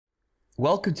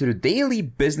Welcome to the Daily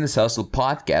Business Hustle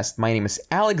podcast. My name is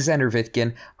Alexander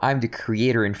Vitkin. I'm the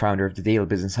creator and founder of the Daily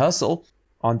Business Hustle.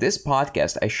 On this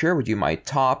podcast, I share with you my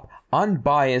top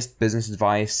unbiased business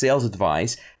advice, sales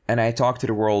advice, and I talk to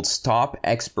the world's top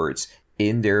experts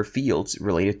in their fields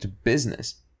related to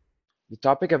business. The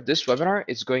topic of this webinar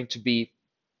is going to be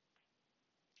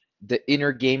the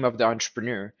inner game of the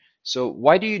entrepreneur. So,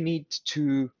 why do you need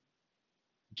to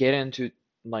get into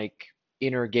like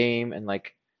inner game and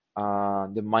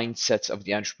the mindsets of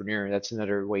the entrepreneur? That's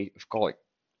another way of calling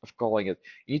it.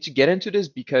 You need to get into this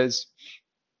because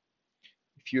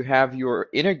if you have your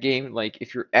inner game, like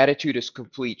if your attitude is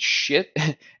complete shit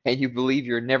and you believe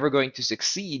you're never going to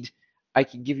succeed, I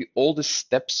can give you all the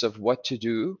steps of what to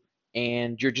do,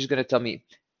 and you're just gonna tell me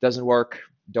doesn't work,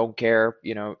 don't care,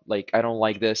 like I don't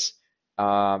like this,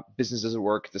 business doesn't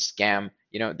work, the scam.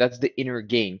 That's the inner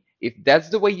game. If that's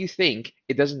the way you think,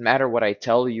 it doesn't matter what I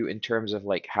tell you in terms of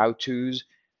like how to's,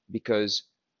 because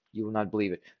you will not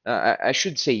believe it. I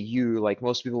should say you, like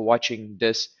most people watching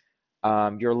this,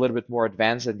 you're a little bit more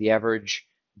advanced than the average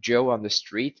Joe on the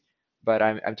street, but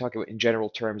I'm talking in general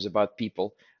terms about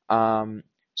people.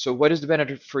 So what is the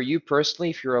benefit for you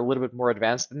personally if you're a little bit more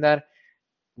advanced than that?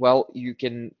 Well, you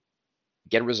can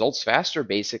get results faster,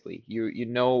 basically. You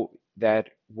know that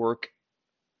work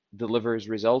delivers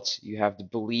results. You have the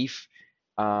belief.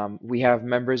 We have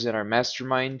members in our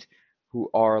mastermind who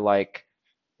are like,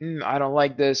 I don't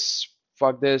like this,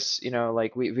 fuck this,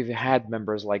 like we've had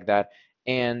members like that,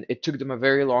 and it took them a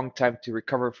very long time to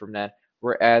recover from that.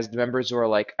 Whereas the members who are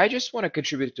like, I just want to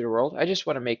contribute to the world, I just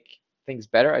want to make things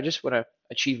better, I just want to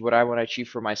achieve what I want to achieve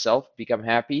for myself, become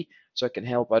happy so I can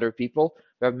help other people.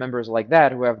 We have members like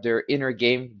that who have their inner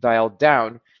game dialed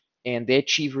down and they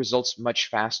achieve results much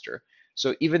faster.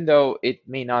 So even though it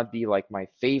may not be like my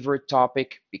favorite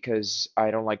topic because I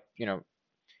don't like,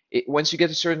 once you get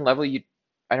to a certain level,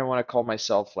 I don't want to call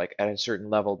myself like at a certain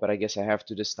level, but I guess I have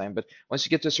to this time. But once you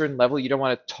get to a certain level, you don't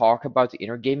want to talk about the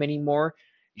inner game anymore.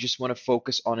 You just want to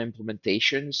focus on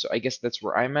implementation. So I guess that's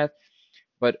where I'm at.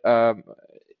 But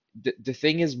the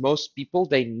thing is, most people,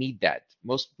 they need that.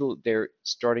 Most people, they're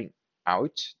starting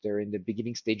out, they're in the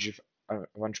beginning stage of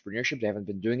entrepreneurship. They haven't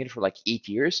been doing it for like 8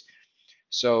 years.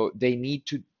 So they need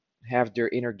to have their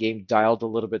inner game dialed a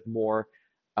little bit more.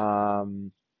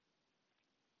 Um,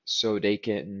 so they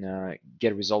can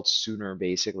get results sooner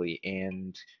basically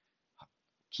and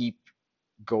keep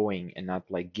going and not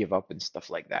like give up and stuff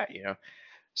like that.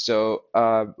 So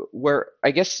where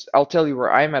I guess I'll tell you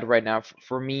where I'm at right now.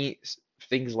 For me,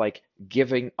 things like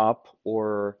giving up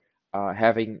or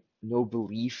having no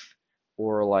belief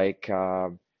or like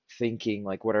thinking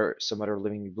like what are some other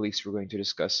limiting beliefs we're going to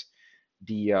discuss.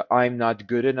 The I'm not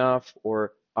good enough,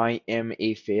 or I am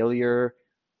a failure,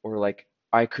 or like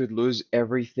I could lose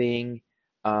everything.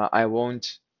 I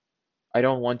won't. I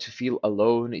don't want to feel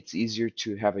alone. It's easier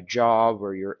to have a job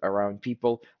where you're around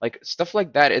people. Like stuff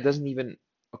like that, it doesn't even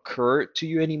occur to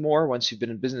you anymore once you've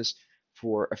been in business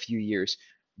for a few years.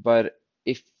 But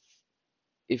if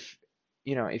if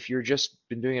if you're just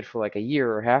been doing it for like a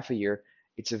year or half a year,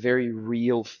 it's a very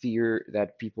real fear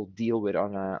that people deal with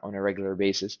on a regular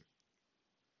basis.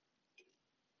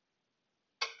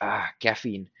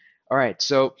 Caffeine. All right,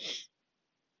 so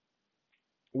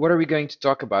what are we going to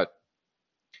talk about?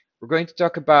 We're going to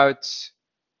talk about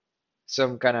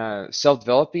some kind of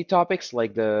self-developing topics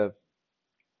like the,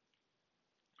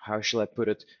 how shall I put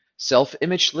it,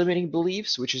 self-image limiting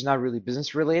beliefs, which is not really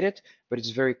business related, but it's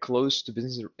very close to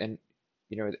business, and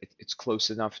it's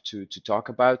close enough to talk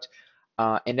about.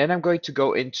 And then I'm going to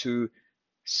go into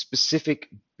specific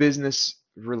business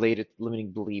related limiting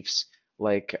beliefs,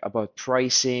 like about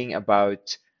pricing,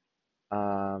 about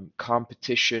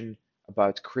competition,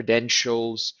 about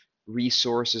credentials,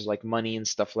 resources like money and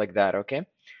stuff like that. Okay.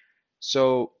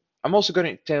 So I'm also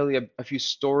going to tell you a few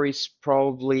stories.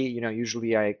 Probably,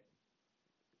 usually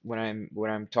when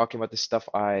I'm talking about this stuff,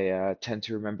 I tend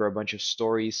to remember a bunch of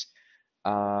stories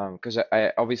because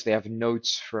I obviously have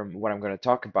notes from what I'm going to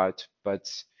talk about,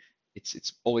 but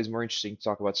it's always more interesting to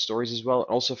talk about stories as well.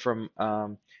 Also from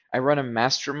I run a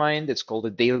mastermind. It's called the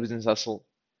Daily Business Hustle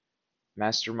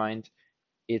Mastermind.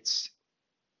 It's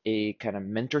a kind of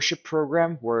mentorship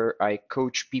program where I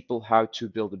coach people how to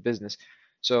build a business.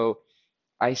 So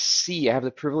I have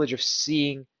the privilege of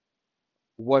seeing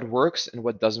what works and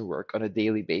what doesn't work on a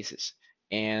daily basis.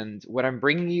 And what I'm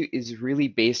bringing you is really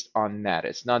based on that.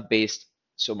 It's not based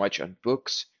so much on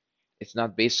books. It's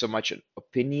not based so much on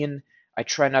opinion. I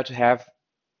try not to have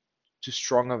too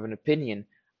strong of an opinion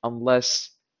unless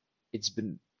it's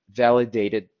been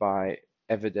validated by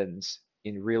evidence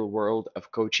in real world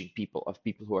of coaching people, of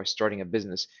people who are starting a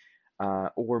business.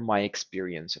 or my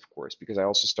experience, of course, because I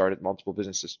also started multiple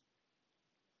businesses.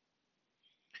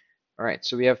 All right,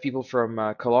 so we have people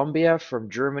from Colombia, from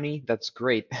Germany. That's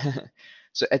great.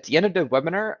 So at the end of the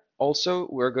webinar, also,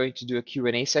 we're going to do a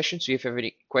Q&A session. So if you have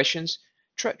any questions,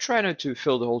 try not to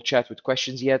fill the whole chat with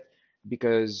questions yet,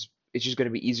 because it's just going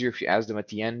to be easier if you ask them at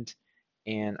the end,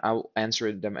 and I'll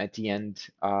answer them at the end.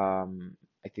 I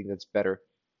think that's better.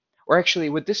 Or actually,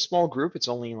 with this small group, it's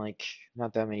only like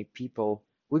not that many people.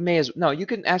 We may as no, you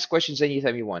can ask questions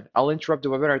anytime you want. I'll interrupt the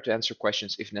webinar to answer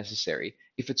questions if necessary,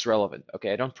 if it's relevant.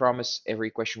 Okay, I don't promise every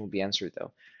question will be answered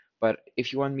though. But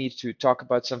if you want me to talk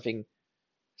about something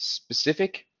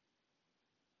specific,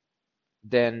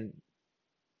 then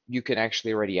you can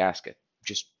actually already ask it.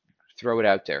 Just throw it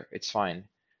out there. It's fine.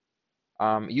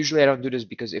 Usually I don't do this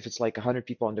because if it's like 100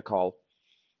 people on the call,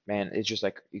 man, it's just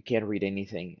like you can't read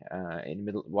anything in the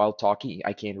middle while talking.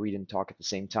 I can't read and talk at the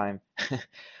same time.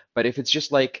 But if it's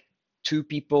just like two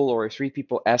people or three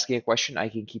people asking a question, I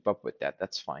can keep up with that.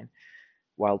 That's fine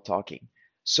while talking.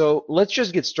 So let's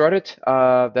just get started.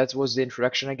 That was the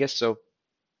introduction, I guess. So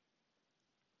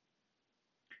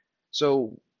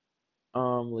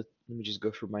let me just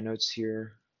go through my notes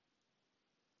here.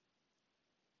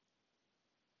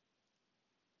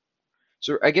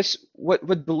 So I guess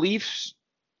what beliefs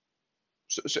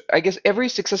so I guess every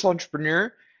successful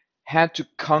entrepreneur had to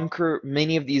conquer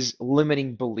many of these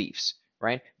limiting beliefs,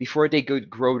 right? Before they could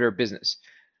grow their business.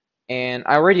 And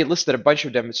I already listed a bunch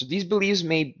of them. So these beliefs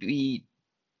may be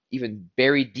even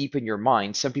buried deep in your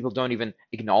mind. Some people don't even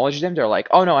acknowledge them. They're like,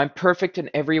 oh no, I'm perfect in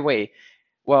every way.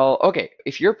 Well, okay,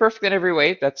 if you're perfect in every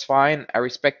way, that's fine. I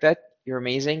respect that. You're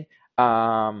amazing.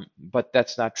 But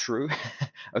that's not true.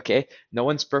 Okay, no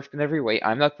one's perfect in every way.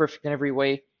 I'm not perfect in every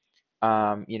way.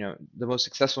 The most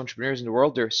successful entrepreneurs in the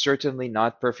world, they're certainly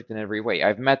not perfect in every way.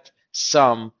 I've met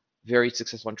some very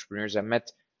successful entrepreneurs. I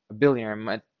met a billionaire. I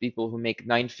met people who make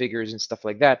nine figures and stuff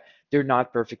like that. They're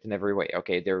not perfect in every way.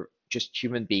 Okay, they're just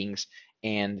human beings,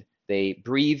 and they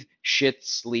breathe, shit,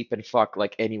 sleep, and fuck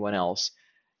like anyone else.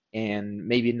 And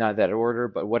maybe not that order,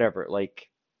 but whatever. Like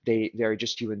they're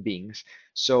just human beings.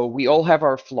 So we all have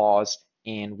our flaws,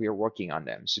 and we are working on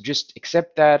them. So just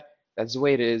accept that. That's the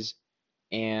way it is.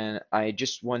 And I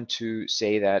just want to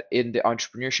say that in the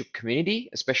entrepreneurship community,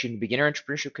 especially in the beginner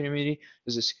entrepreneurship community,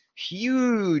 there's this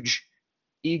huge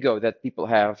ego that people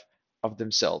have of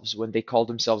themselves when they call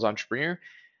themselves entrepreneur.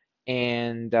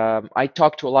 And I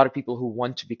talk to a lot of people who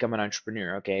want to become an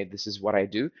entrepreneur. Okay, this is what I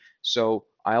do. So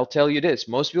I'll tell you this: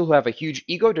 most people who have a huge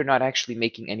ego, they're not actually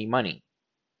making any money.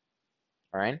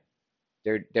 All right,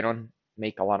 they don't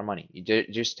make a lot of money. You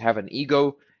just have an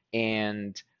ego,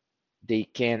 and they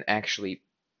can't actually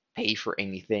pay for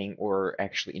anything or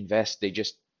actually invest. They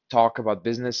just talk about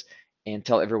business and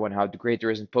tell everyone how great there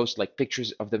is and post like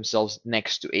pictures of themselves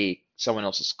next to a someone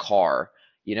else's car.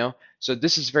 So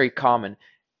this is very common.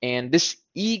 And this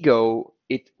ego,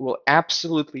 it will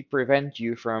absolutely prevent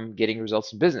you from getting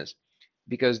results in business,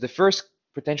 because the first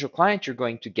potential client you're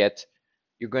going to get,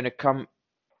 you're going to come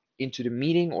into the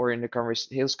meeting or in the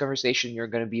sales conversation, you're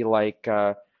going to be like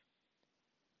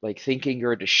thinking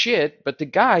you're the shit, but the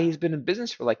guy, he's been in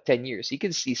business for like 10 years. He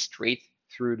can see straight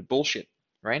through the bullshit,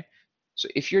 right? So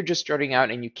if you're just starting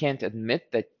out and you can't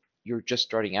admit that you're just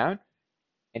starting out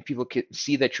and people can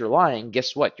see that you're lying,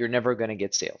 guess what? You're never going to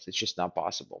get sales. It's just not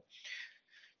possible.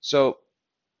 So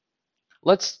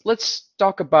let's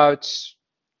talk about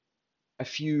a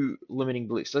few limiting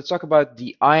beliefs. Let's talk about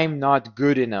the I'm not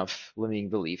good enough limiting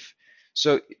belief.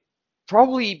 So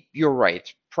probably you're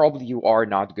right. Probably you are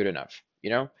not good enough.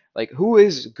 Like who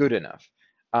is good enough?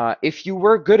 If you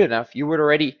were good enough, you would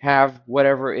already have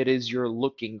whatever it is you're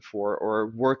looking for or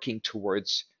working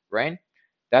towards, right?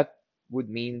 That would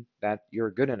mean that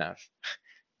you're good enough.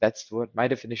 That's what my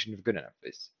definition of good enough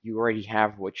is. You already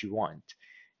have what you want.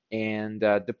 And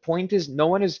the point is, no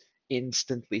one is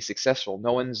instantly successful.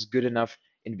 No one's good enough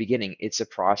in the beginning. It's a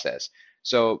process.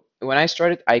 So when I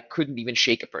started, I couldn't even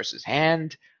shake a person's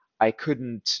hand. I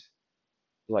couldn't,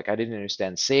 like, I didn't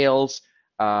understand sales.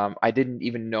 I didn't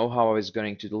even know how I was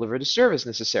going to deliver the service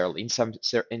necessarily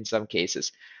in some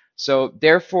cases. So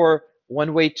therefore,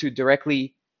 one way to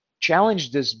directly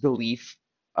challenge this belief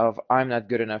of I'm not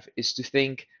good enough is to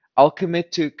think I'll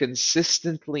commit to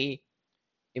consistently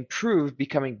improve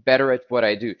becoming better at what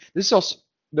I do. This is also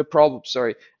the problem.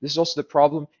 Sorry, this is also the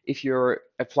problem if you're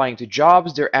applying to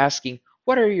jobs. They're asking,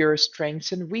 what are your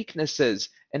strengths and weaknesses?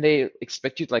 And they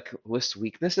expect you to like list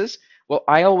weaknesses. Well,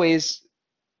 I always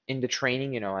in the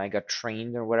training, I got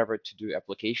trained or whatever to do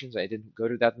applications. I didn't go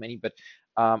to that many, but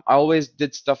I always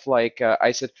did stuff like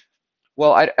I said,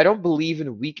 well, I don't believe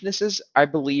in weaknesses. I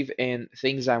believe in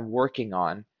things I'm working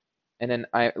on, And then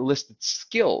I listed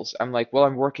skills. I'm like, well,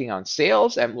 I'm working on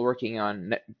sales, I'm working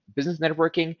on business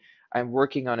networking, I'm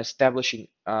working on establishing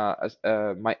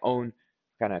my own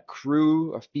kind of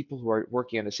crew of people who are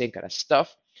working on the same kind of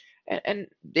stuff. And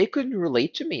they couldn't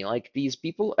relate to me. Like these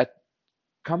people at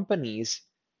companies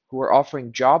who are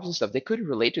offering jobs and stuff, they couldn't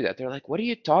relate to that. They're like, what are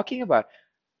you talking about?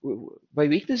 By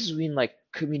weaknesses, we mean like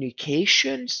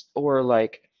communications or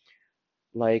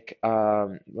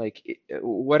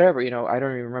whatever, I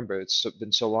don't even remember.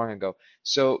 Been so long ago.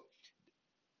 So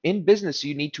in business,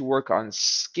 you need to work on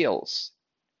skills.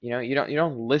 You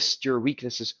don't list your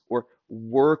weaknesses or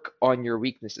work on your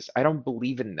weaknesses. I don't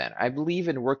believe in that. I believe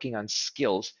in working on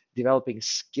skills, developing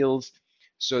skills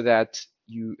so that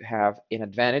you have an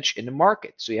advantage in the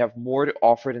market. So you have more to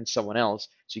offer than someone else,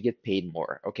 so you get paid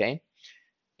more, okay?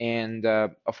 And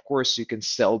of course, you can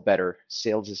sell better.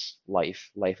 Sales is life.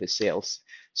 Life is sales.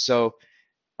 So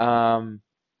um,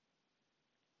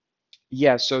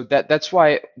 yeah, so that's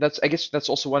why I guess that's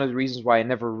also one of the reasons why I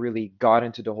never really got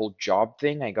into the whole job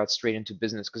thing. I got straight into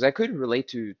business because I couldn't relate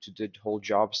to the whole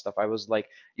job stuff. I was like,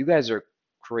 you guys are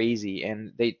crazy,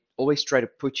 and they always try to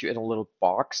put you in a little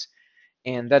box,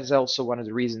 and that is also one of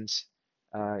the reasons.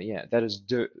 Yeah, that is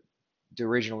the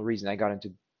original reason I got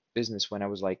into business when I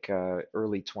was like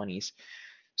early 20s.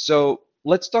 So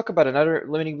let's talk about another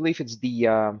limiting belief. It's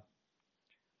the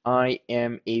I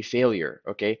am a failure.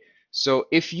 Okay. So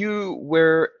if you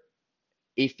were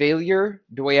a failure,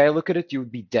 the way I look at it, you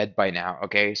would be dead by now.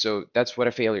 Okay. So that's what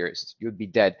a failure is. You would be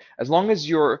dead. As long as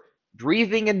you're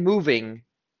breathing and moving,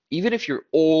 even if you're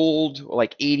old,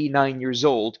 like 89 years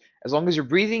old, as long as you're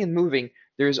breathing and moving,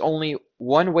 there's only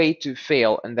one way to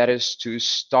fail, and that is to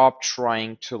stop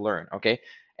trying to learn. Okay.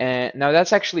 And now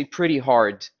that's actually pretty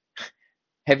hard.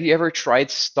 Have you ever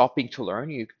tried stopping to learn?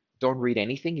 You don't read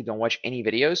anything, you don't watch any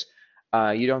videos,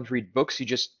 you don't read books, you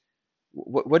just,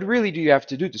 what really do you have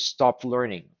to do to stop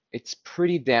learning? It's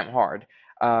pretty damn hard.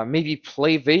 Maybe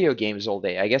play video games all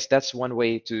day. I guess that's one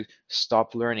way to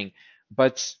stop learning.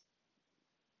 But,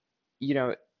 you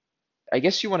know, I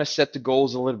guess you want to set the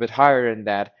goals a little bit higher than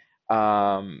that.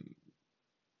 Um,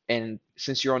 and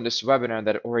since you're on this webinar,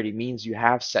 that already means you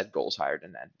have set goals higher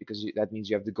than that, because that means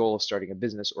you have the goal of starting a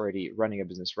business, already running a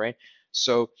business, right?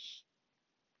 So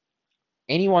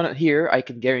anyone here, I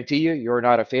can guarantee you, you're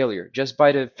not a failure just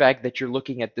by the fact that you're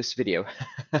looking at this video.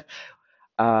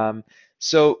 um,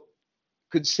 so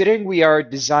considering we are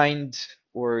designed,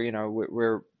 or I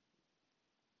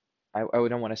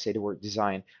don't want to say the word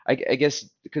design. I guess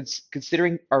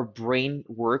considering our brain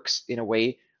works in a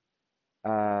way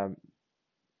um,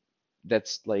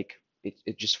 that's like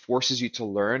it just forces you to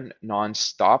learn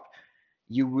nonstop,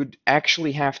 you would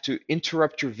actually have to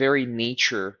interrupt your very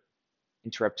nature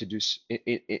interrupt to do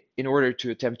in order to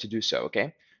attempt to do so.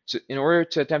 Okay, so in order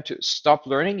to attempt to stop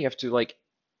learning, you have to like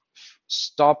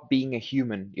stop being a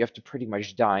human. You have to pretty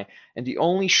much die, and the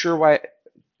only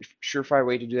surefire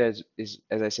way to do that is,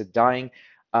 as I said, dying.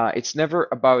 It's never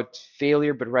about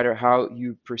failure, but rather how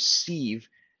you perceive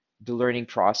the learning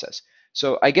process.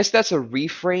 So I guess that's a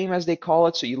reframe, as they call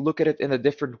it. So you look at it in a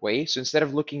different way. So instead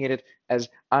of looking at it as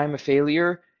I'm a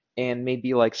failure, and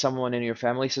maybe like someone in your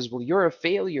family says, well, you're a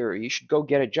failure, you should go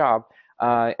get a job.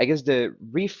 I guess the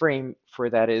reframe for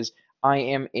that is I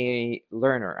am a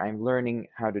learner. I'm learning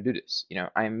how to do this.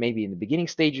 I'm maybe in the beginning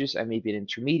stages, I may be an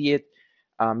intermediate,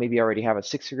 maybe I already have a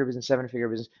six-figure business, seven-figure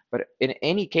business, but in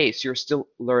any case, you're still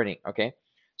learning, okay?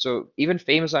 So even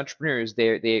famous entrepreneurs,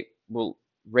 they will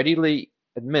readily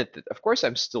admit that, of course,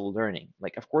 I'm still learning.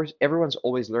 Like, of course, everyone's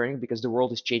always learning because the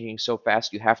world is changing so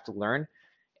fast, you have to learn.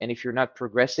 And if you're not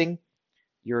progressing,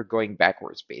 you're going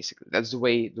backwards, basically. That's the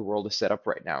way the world is set up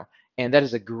right now. And that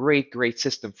is a great, great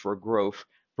system for growth,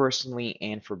 personally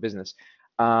and for business.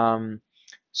 Um,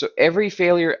 so every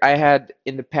failure I had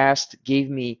in the past gave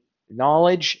me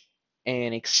knowledge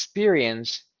and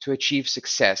experience to achieve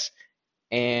success.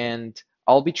 And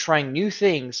I'll be trying new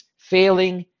things,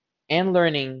 failing and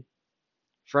learning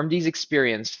from these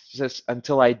experiences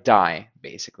until I die,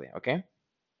 basically. Okay?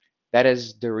 That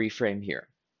is the reframe here.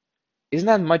 Isn't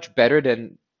that much better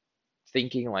than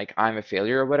thinking like I'm a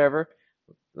failure or whatever?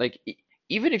 Like,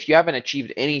 even if you haven't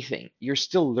achieved anything, you're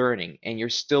still learning, and you're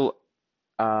still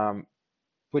um,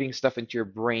 putting stuff into your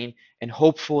brain and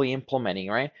hopefully implementing,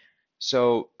 right?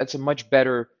 So that's a much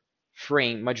better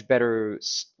frame, much better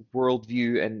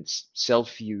worldview and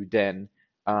self view than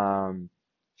um,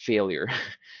 failure.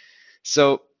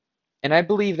 So, and I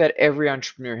believe that every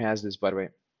entrepreneur has this, by the way.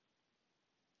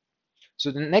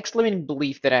 So the next limiting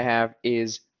belief that I have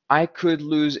is I could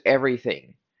lose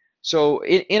everything. So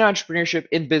in entrepreneurship,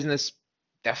 in business,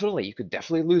 definitely, you could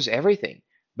definitely lose everything.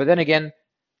 But then again,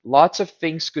 lots of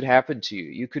things could happen to you.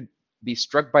 You could be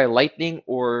struck by lightning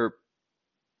or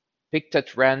picked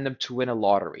at random to win a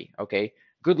lottery. Okay,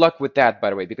 good luck with that, by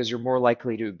the way, because you're more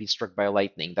likely to be struck by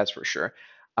lightning. That's for sure.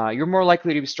 You're more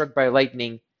likely to be struck by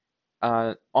lightning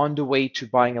on the way to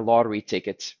buying a lottery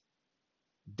ticket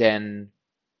than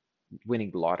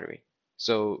winning the lottery.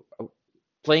 So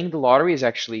playing the lottery is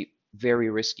actually very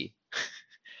risky.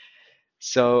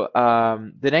 So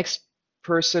the next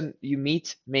person you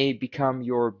meet may become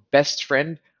your best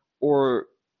friend or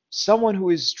someone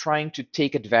who is trying to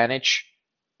take advantage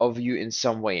of you in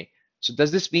some way. So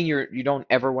does this mean you don't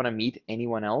ever want to meet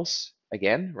anyone else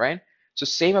again, right? So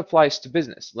same applies to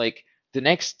business. Like the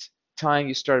next time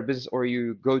you start a business or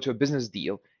you go to a business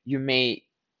deal, you may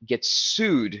get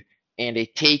sued and they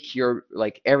take your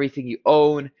like everything you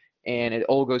own and it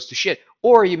all goes to shit.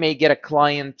 Or you may get a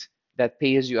client that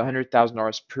pays you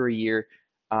 $100,000 per year,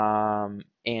 and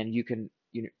you can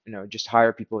just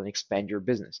hire people and expand your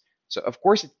business. So of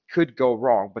course it could go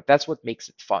wrong, but that's what makes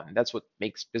it fun. That's what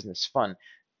makes business fun.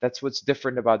 That's what's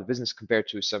different about the business compared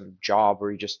to some job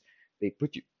where they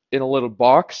put you in a little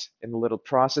box in a little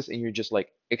process and you just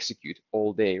like execute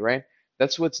all day, right?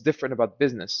 That's what's different about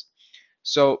business.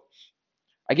 So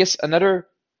I guess another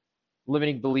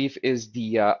limiting belief is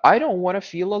the I don't want to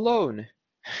feel alone.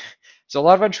 So a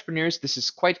lot of entrepreneurs, this is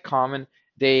quite common.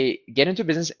 They get into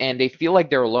business and they feel like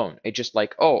they're alone. It's just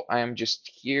like, oh, I'm just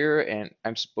here and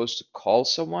I'm supposed to call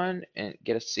someone and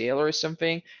get a sale or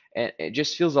something. And it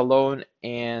just feels alone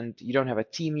and you don't have a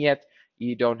team yet.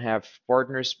 You don't have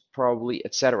partners probably,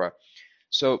 etc.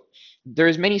 So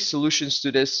there's many solutions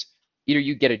to this. Either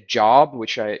you get a job,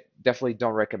 which I definitely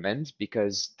don't recommend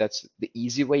because that's the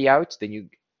easy way out. Then you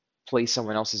play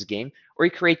someone else's game, or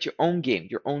you create your own game,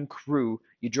 your own crew.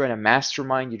 You join a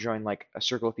mastermind, you join like a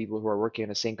circle of people who are working on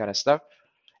the same kind of stuff,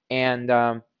 and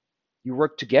you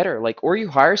work together. Like, or you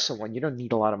hire someone. You don't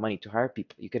need a lot of money to hire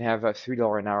people. You can have a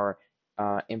 $3 an hour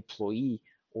employee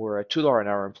or a $2 an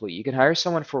hour employee. You can hire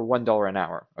someone for $1 an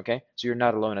hour. Okay, so you're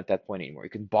not alone at that point anymore. You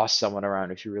can boss someone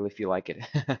around if you really feel like it.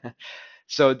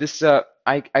 So this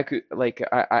I could like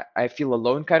I feel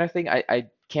alone kind of thing. I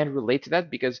can't relate to that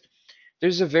because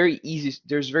there's very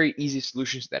easy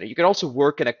solutions to that. You can also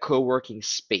work in a co-working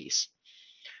space.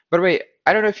 By the way,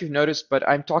 I don't know if you've noticed, but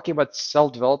I'm talking about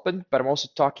self-development, but I'm also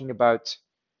talking about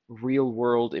real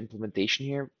world implementation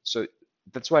here. So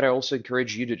that's what I also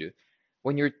encourage you to do.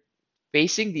 When you're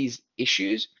facing these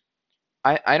issues,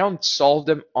 I don't solve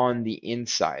them on the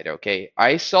inside, okay?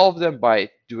 I solve them by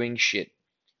doing shit.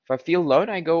 If I feel alone,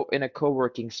 I go in a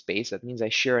co-working space. That means I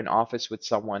share an office with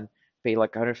someone, pay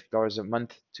like $150 a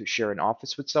month to share an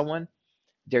office with someone.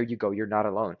 There you go, you're not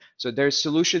alone. So there's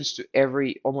solutions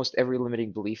to almost every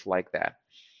limiting belief like that.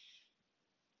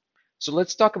 So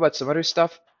let's talk about some other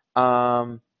stuff.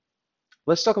 Um,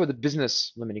 let's talk about the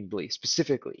business limiting belief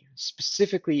specifically.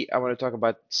 Specifically, I want to talk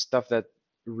about stuff that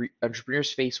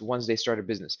entrepreneurs face once they start a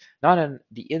business, not on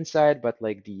the inside, but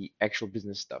like the actual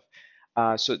business stuff.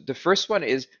 So the first one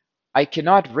is I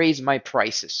cannot raise my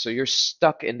prices. So you're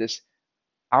stuck in this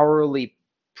hourly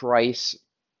price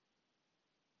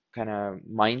kind of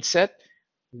mindset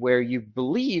where you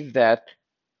believe that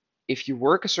if you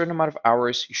work a certain amount of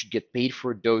hours, you should get paid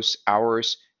for those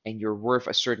hours and you're worth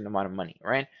a certain amount of money,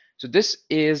 right? So this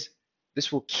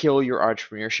will kill your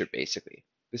entrepreneurship basically.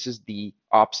 This is the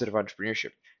opposite of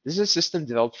entrepreneurship. This is a system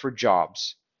developed for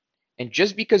jobs. And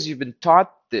just because you've been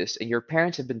taught this and your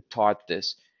parents have been taught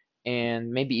this,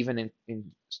 and maybe even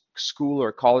in school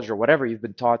or college or whatever, you've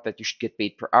been taught that you should get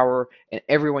paid per hour and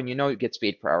everyone you know gets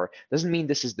paid per hour, doesn't mean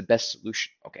this is the best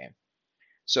solution, okay?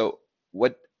 So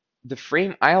what the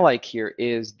frame I like here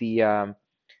is the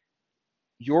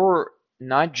you're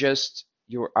not just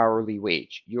your hourly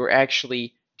wage. You're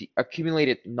actually the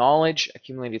accumulated knowledge,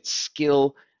 accumulated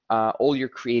skill, all your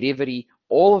creativity,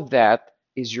 all of that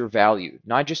is your value,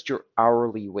 not just your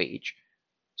hourly wage.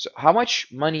 So how much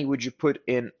money would you put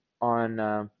in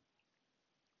on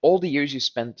all the years you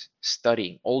spent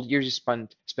studying, all the years you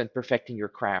spent perfecting your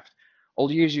craft, all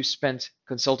the years you spent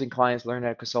consulting clients, learning how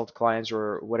to consult clients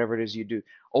or whatever it is you do,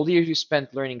 all the years you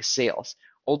spent learning sales,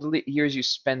 all the years you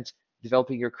spent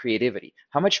developing your creativity.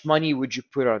 How much money would you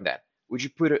put on that? Would you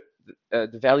put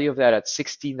the value of that at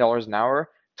 $16 an hour,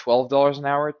 $12 an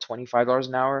hour, $25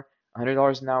 an hour,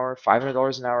 $100 an hour,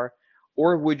 $500 an hour,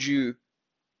 or would you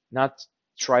not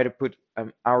try to put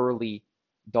an hourly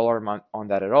dollar amount on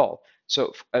that at all?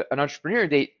 So an entrepreneur,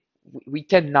 we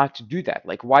tend not to do that.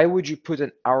 Like, why would you put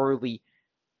an hourly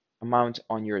amount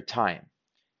on your time?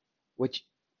 What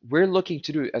we're looking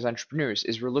to do as entrepreneurs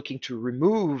is we're looking to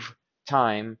remove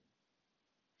time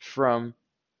from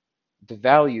the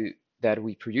value that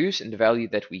we produce and the value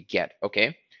that we get,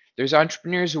 okay? There's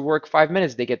entrepreneurs who work 5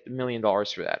 minutes, they get $1 million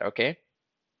for that, okay?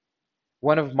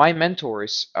 One of my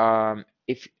mentors,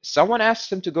 if someone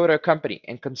asks him to go to a company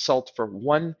and consult for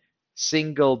one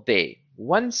single day,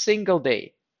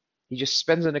 he just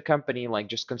spends in a company, like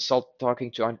just consult,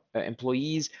 talking to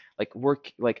employees, like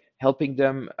work, like helping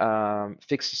them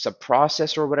fix some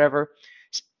process or whatever.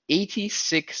 It's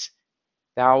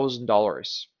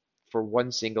 $86,000 for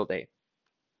one single day.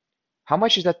 How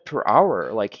much is that per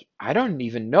hour? Like, I don't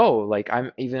even know. Like,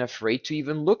 I'm even afraid to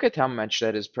even look at how much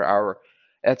that is per hour.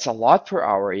 That's a lot per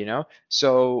hour, you know?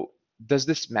 So, does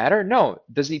this matter? No.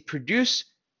 Does he produce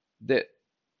the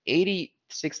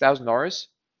 $86,000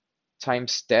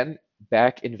 times 10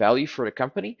 back in value for the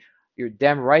company? You're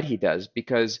damn right he does,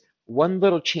 because one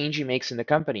little change he makes in the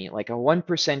company, like a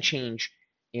 1% change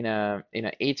in an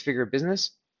eight-figure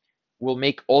business, will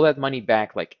make all that money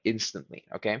back like instantly,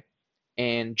 okay?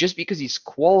 And just because he's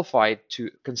qualified to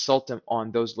consult them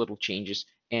on those little changes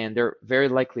and they're very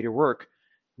likely to work,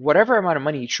 whatever amount of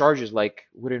money he charges, like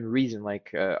within reason,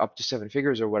 like up to seven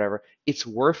figures or whatever, it's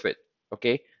worth it.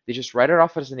 Okay, they just write it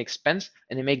off as an expense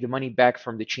and they make the money back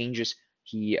from the changes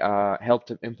he helped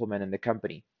to implement in the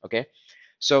company. Okay,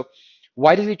 so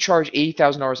why did he charge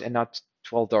 $80,000 and not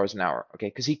 $12 an hour? Okay,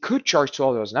 because he could charge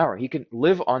 $12 an hour. He can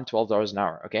live on $12 an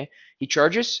hour. Okay, he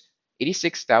charges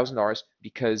 $86,000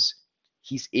 because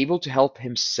he's able to help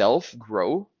himself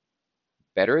grow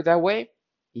better that way.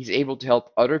 He's able to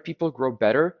help other people grow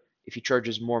better if he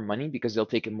charges more money, because they'll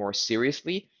take him more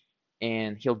seriously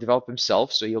and he'll develop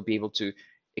himself, so he'll be able to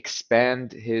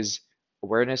expand his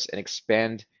awareness and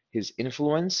expand his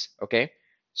influence. Okay,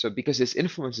 so because his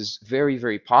influence is very,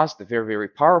 very positive, very, very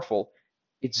powerful,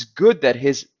 it's good that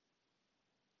his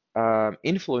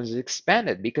influence is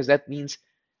expanded, because that means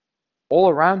all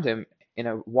around him in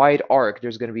a wide arc,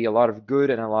 there's going to be a lot of good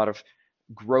and a lot of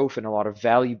growth and a lot of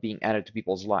value being added to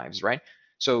people's lives, right?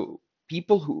 So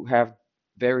people who have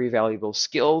very valuable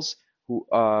skills, who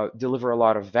deliver a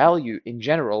lot of value in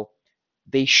general,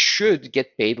 they should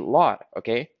get paid a lot,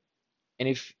 okay? And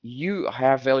if you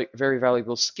have very, very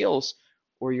valuable skills,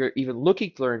 or you're even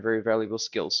looking to learn very valuable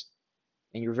skills,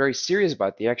 and you're very serious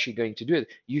about it, you're actually going to do it,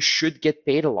 you should get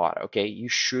paid a lot, okay? You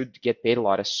should get paid a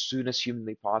lot as soon as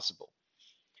humanly possible.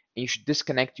 And you should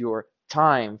disconnect your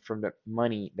time from the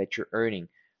money that you're earning,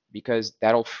 because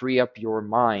that'll free up your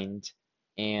mind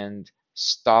and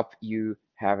stop you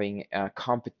having a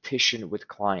competition with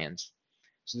clients.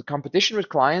 So the competition with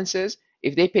clients is,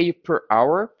 if they pay you per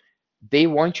hour, they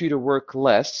want you to work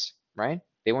less, right?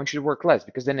 They want you to work less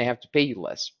because then they have to pay you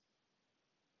less.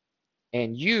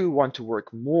 And you want to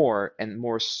work more and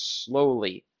more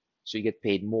slowly, so you get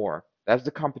paid more. That's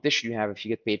the competition you have if you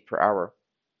get paid per hour.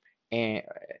 And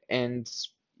and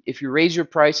if you raise your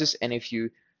prices and if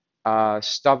you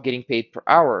stop getting paid per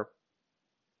hour,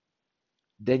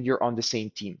 then you're on the same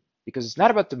team, because it's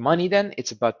not about the money, then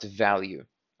it's about the value.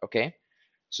 Okay,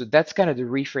 so that's kind of the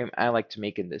reframe I like to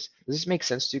make in this. Does this make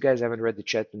sense to you guys? I haven't read the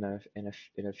chat in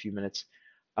a few minutes.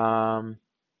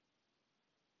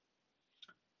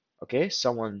 Okay,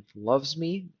 someone loves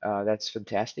me. That's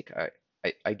fantastic.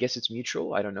 I guess it's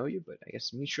mutual. I don't know you, but I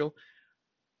guess mutual.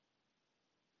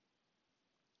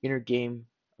 Inner Game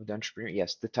of the Entrepreneur.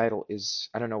 Yes, the title is,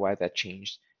 I don't know why that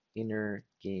changed. Inner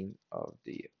Game of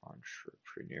the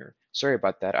Entrepreneur. Sorry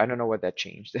about that. I don't know what that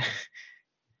changed. You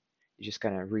just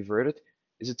kind of reverted.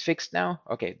 Is it fixed now?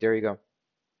 Okay, there you go.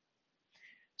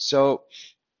 So,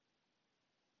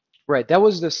 right, that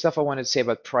was the stuff I wanted to say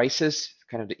about prices,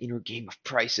 kind of the inner game of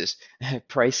prices,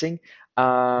 pricing.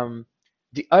 Um,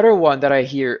 the other one that I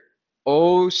hear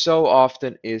oh so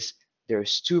often is,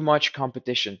 there's too much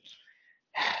competition.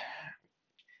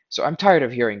 So I'm tired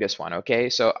of hearing this one, okay?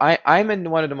 So I'm in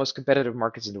one of the most competitive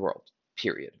markets in the world,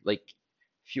 period. Like,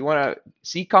 if you want to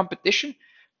see competition,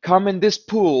 come in this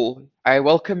pool. I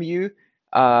welcome you.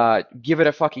 Give it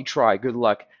a fucking try. Good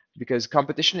luck. Because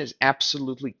competition is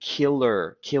absolutely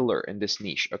killer in this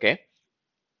niche, okay?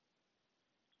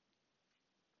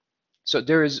 So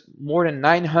there is more than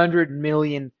 900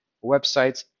 million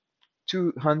websites,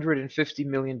 250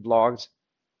 million blogs,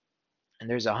 and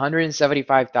there's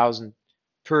 175,000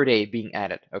 per day being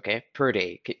added, okay? Per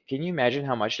day. Can you imagine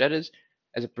how much that is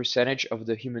as a percentage of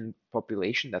the human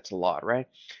population? That's a lot, right?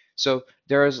 So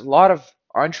there's a lot of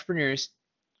entrepreneurs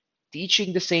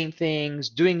teaching the same things,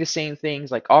 doing the same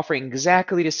things, like offering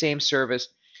exactly the same service.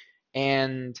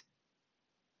 And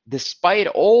despite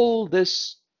all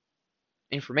this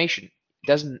information, it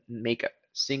doesn't make a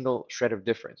single shred of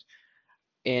difference.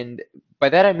 And by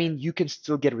that I mean you can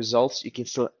still get results, you can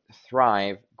still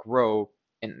thrive, grow,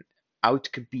 and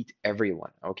outcompete everyone,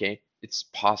 okay? It's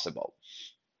possible.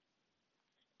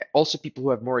 Also, people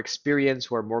who have more experience,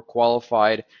 who are more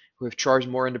qualified, who have charged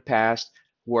more in the past,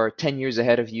 who are 10 years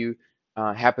ahead of you,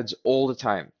 happens all the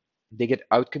time. They get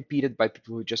outcompeted by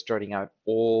people who are just starting out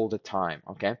all the time.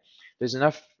 Okay, there's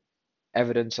enough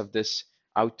evidence of this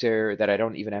out there that I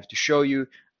don't even have to show you.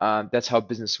 That's how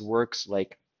business works.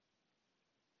 Like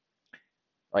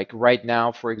right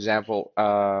now, for example,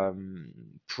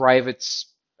 private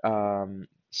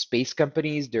space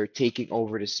companies, they're taking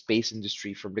over the space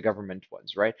industry from the government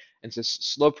ones, right? And it's a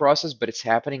slow process, but it's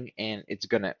happening, and it's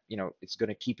gonna, it's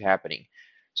gonna keep happening.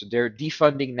 So they're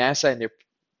defunding NASA, and their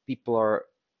people are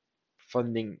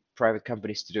funding private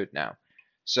companies to do it now.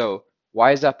 So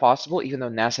why is that possible? Even though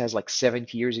NASA has like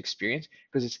 70 years experience,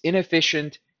 because it's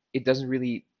inefficient, it doesn't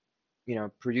really,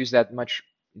 produce that much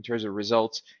in terms of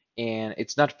results, and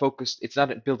it's not focused, it's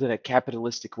not built in a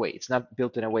capitalistic way. It's not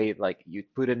built in a way like you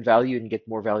put in value and get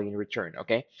more value in return,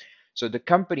 okay? So the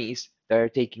companies that are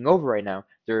taking over right now,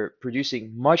 they're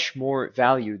producing much more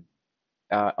value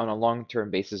on a long-term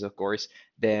basis, of course,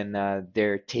 than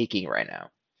they're taking right now.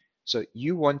 So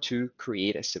you want to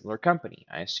create a similar company,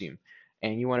 I assume,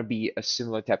 and you want to be a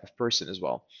similar type of person as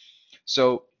well.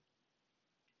 So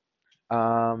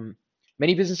um,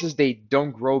 many businesses, they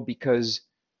don't grow because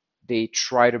they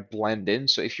try to blend in.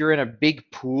 So if you're in a big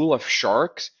pool of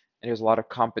sharks and there's a lot of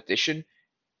competition,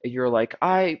 and you're like,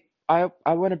 I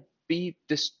want to be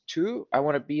this too. I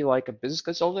want to be like a business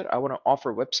consultant. I want to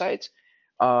offer websites.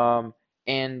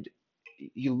 And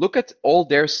you look at all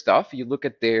their stuff, you look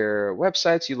at their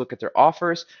websites, you look at their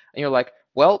offers, and you're like,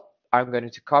 well, I'm going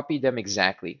to copy them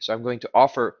exactly. So I'm going to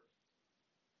offer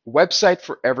website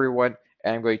for everyone,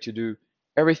 and I'm going to do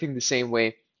everything the same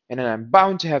way, and then I'm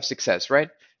bound to have success, right?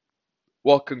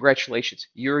 Well, congratulations.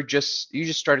 You just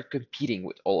started competing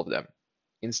with all of them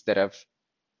instead of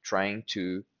trying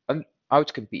to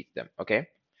outcompete them, okay?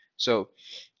 So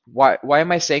why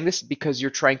am I saying this? Because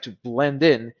you're trying to blend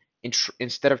in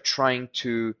instead of trying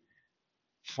to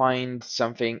find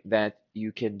something that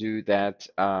you can do that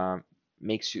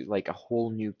makes you like a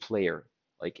whole new player.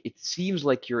 Like it seems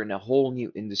like you're in a whole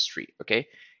new industry, okay?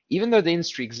 Even though the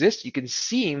industry exists, you can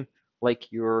seem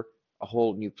like you're a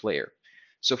whole new player.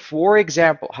 So for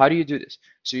example, how do you do this?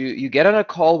 So you get on a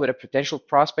call with a potential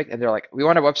prospect and they're like, we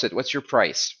want a website, what's your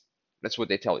price? That's what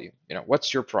they tell you.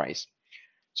 What's your price?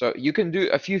 So you can do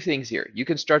a few things here. You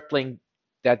can start playing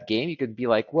that game. You can be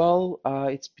like, well,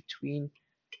 it's between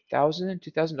 $1,000 and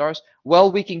 $2,000.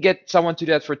 Well, we can get someone to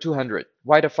that for 200.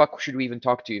 Why the fuck should we even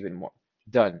talk to you even more?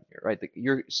 Done, right? Like,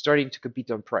 you're starting to compete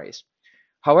on price.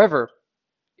 However,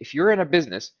 if you're in a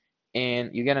business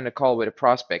and you get on a call with a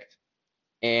prospect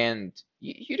and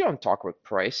you don't talk about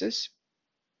prices,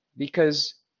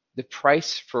 because the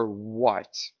price for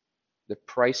what? The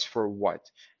price for what?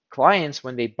 Clients,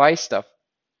 when they buy stuff,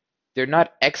 they're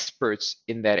not experts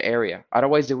in that area.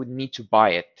 Otherwise, they would need to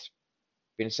buy it.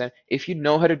 You understand? If you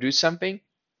know how to do something,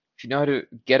 if you know how to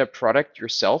get a product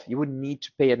yourself, you wouldn't need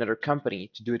to pay another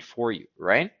company to do it for you,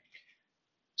 right?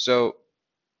 So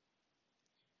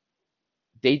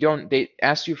they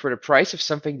ask you for the price of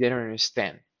something they don't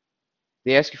understand.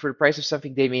 They ask you for the price of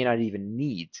something they may not even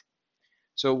need.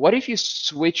 So what if you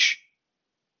switch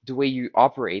the way you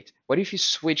operate? What if you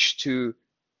switch to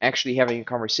actually having a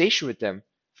conversation with them,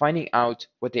 finding out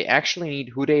what they actually need,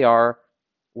 who they are,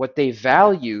 what they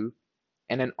value,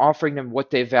 and then offering them what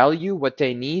they value, what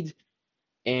they need,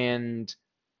 and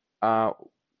uh,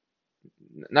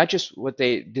 not just what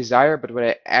they desire, but what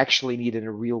they actually need in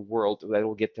the real world that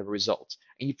will get the results.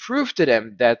 And you prove to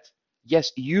them that,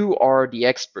 yes, you are the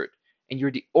expert and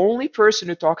you're the only person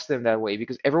who talks to them that way,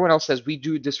 because everyone else says, we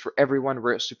do this for everyone.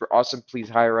 We're super awesome. Please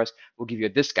hire us. We'll give you a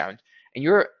discount. And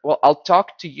you're, well, I'll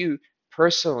talk to you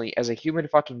personally as a human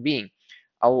fucking being.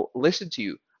 I'll listen to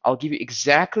you. I'll give you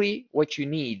exactly what you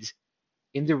need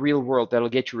in the real world that'll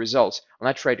get you results. I'll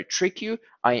not try to trick you.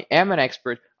 I am an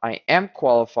expert. I am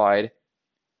qualified.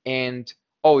 And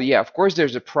oh yeah, of course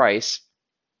there's a price,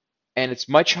 and it's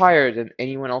much higher than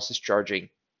anyone else is charging.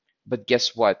 But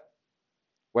guess what?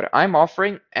 What I'm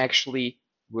offering actually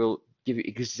will give you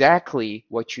exactly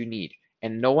what you need,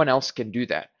 and no one else can do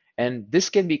that. And this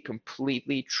can be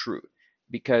completely true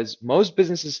because most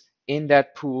businesses in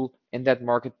that pool, in that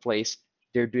marketplace,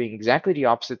 they're doing exactly the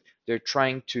opposite. They're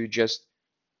trying to just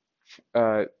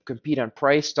compete on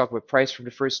price, talk about price from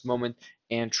the first moment,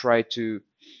 and try to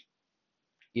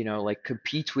like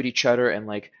compete with each other and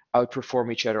like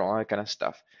outperform each other, all that kind of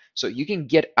stuff. So you can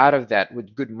get out of that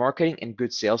with good marketing and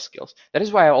good sales skills. That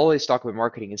is why I always talk about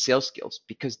marketing and sales skills,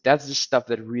 because that's the stuff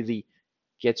that really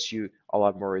gets you a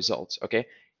lot more results. Okay.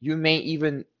 You may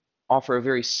even offer a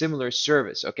very similar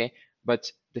service. Okay.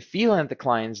 But the feeling that the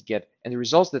clients get and the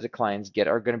results that the clients get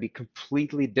are going to be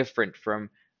completely different from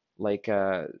like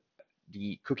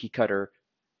the cookie cutter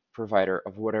provider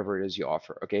of whatever it is you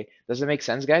offer. Okay, does that make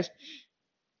sense, guys?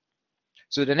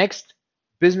 So the next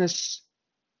business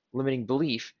limiting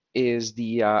belief is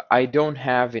the I don't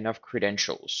have enough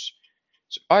credentials.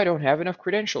 So I don't have enough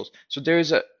credentials. So there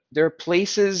are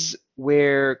places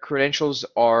where credentials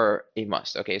are a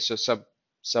must. Okay, so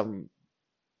some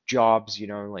jobs,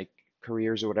 like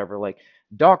careers or whatever, like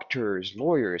doctors,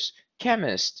 lawyers,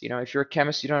 chemists. If you're a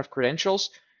chemist, you don't have credentials.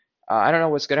 I don't know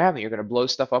what's gonna happen. You're gonna blow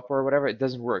stuff up or whatever. It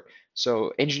doesn't work.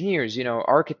 So engineers,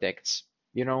 architects,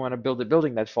 you don't want to build a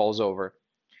building that falls over.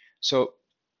 So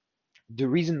the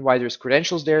reason why there's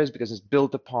credentials there is because it's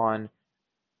built upon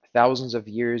thousands of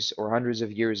years or hundreds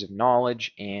of years of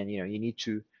knowledge, and you need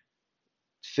to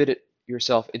fit it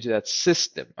yourself into that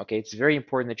system. Okay, it's very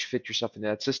important that you fit yourself into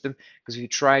that system, because if you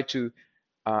try to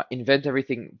invent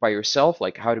everything by yourself,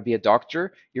 like how to be a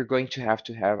doctor, you're going to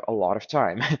have a lot of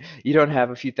time. You don't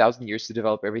have a few thousand years to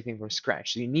develop everything from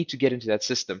scratch. So you need to get into that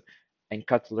system and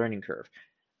cut the learning curve.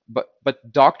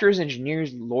 But doctors,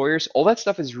 engineers, lawyers, all that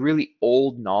stuff is really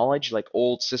old knowledge, like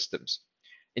old systems.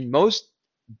 In most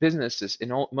businesses, in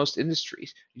most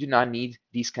industries, you do not need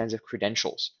these kinds of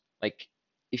credentials. Like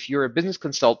if you're a business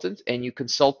consultant and you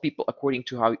consult people according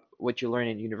to what you learn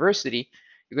in university,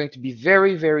 you're going to be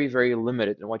very, very, very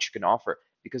limited in what you can offer,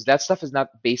 because that stuff is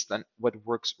not based on what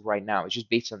works right now. It's just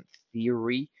based on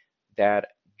theory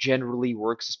that generally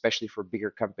works, especially for bigger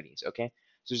companies. Okay,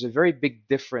 so there's a very big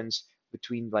difference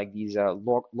between like these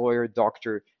lawyer,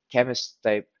 doctor, chemist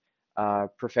type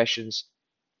professions,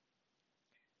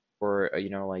 or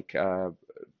like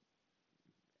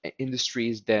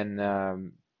industries,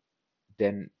 than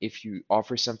if you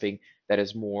offer something that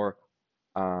is more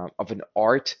of an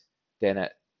art than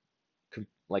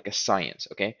like a science.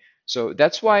 Okay, so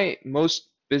that's why most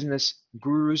business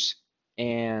gurus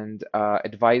and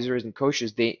advisors and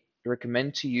coaches, they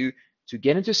recommend to you to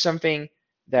get into something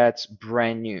that's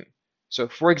brand new. So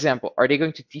for example, are they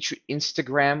going to teach you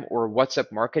Instagram or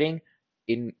WhatsApp marketing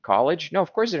in college? No,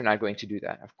 of course they're not going to do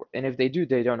that. Of course, and if they do,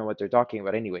 they don't know what they're talking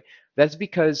about anyway. That's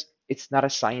because it's not a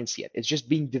science yet. It's just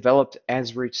being developed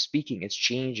as we're speaking. It's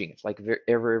changing. It's like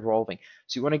ever evolving.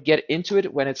 So you want to get into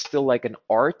it when it's still like an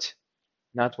art,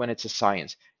 not when it's a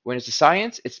science. When it's a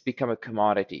science, it's become a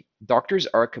commodity. Doctors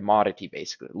are a commodity,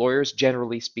 basically. Lawyers,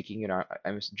 generally speaking,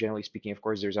 I'm generally speaking, of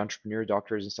course, there's entrepreneur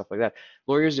doctors and stuff like that.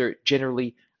 Lawyers are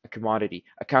generally a commodity.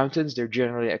 Accountants, they're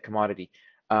generally a commodity.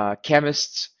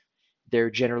 Chemists,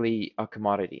 they're generally a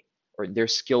commodity, or their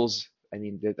skills, I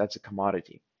mean, that's a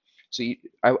commodity. So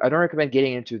I don't recommend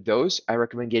getting into those. I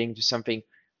recommend getting into something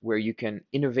where you can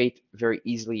innovate very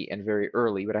easily and very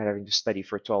early without having to study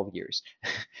for 12 years.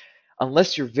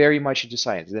 Unless you're very much into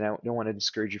science, then I don't want to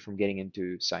discourage you from getting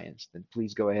into science. Then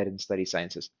please go ahead and study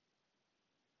sciences.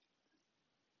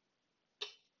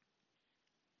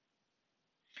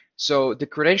 So the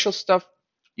credential stuff,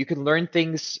 you can learn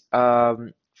things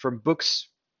from books,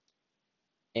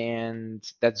 and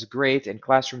that's great, and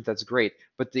classrooms, that's great.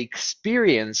 But the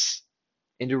experience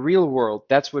in the real world,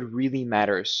 that's what really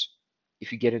matters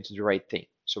if you get into the right thing.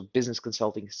 So business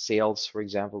consulting, sales, for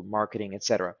example, marketing,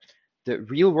 etc. The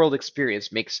real world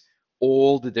experience makes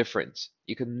all the difference.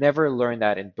 You can never learn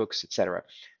that in books, etc.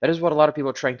 That is what a lot of people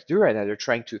are trying to do right now. They're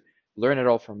trying to learn it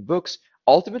all from books.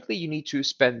 Ultimately, you need to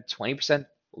spend 20%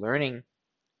 learning,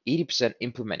 80%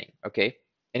 implementing, okay?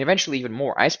 And eventually even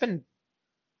more. I spend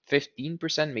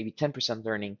 15%, maybe 10%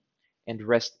 learning, and the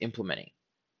rest implementing.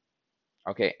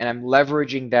 Okay, and I'm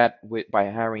leveraging that by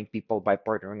hiring people, by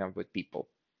partnering up with people.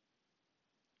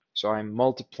 So I'm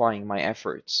multiplying my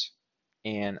efforts,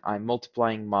 and I'm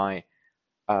multiplying my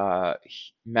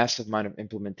massive amount of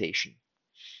implementation.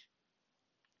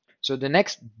 So the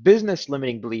next business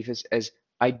limiting belief is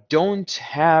I don't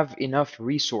have enough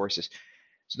resources.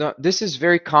 So now, this is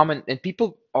very common, and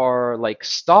people are like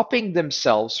stopping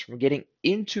themselves from getting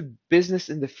into business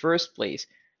in the first place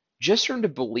just from the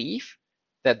belief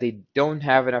that they don't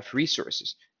have enough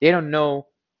resources. They don't know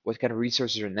what kind of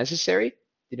resources are necessary.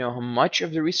 They don't know how much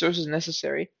of the resources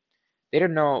necessary. They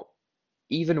don't know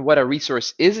even what a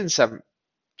resource is in some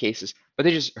cases, but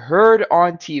they just heard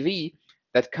on TV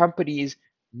that companies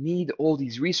need all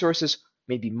these resources,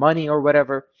 maybe money or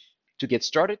whatever, to get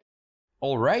started.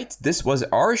 All right, this was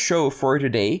our show for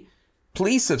today.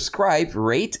 Please subscribe,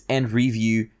 rate, and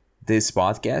review this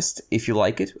podcast if you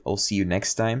like it. I'll see you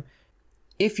next time.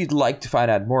 If you'd like to find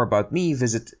out more about me,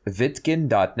 visit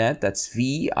vitkin.net. That's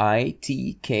VITKIN.net.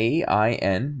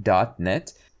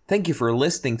 Thank you for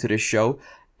listening to this show,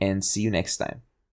 and see you next time.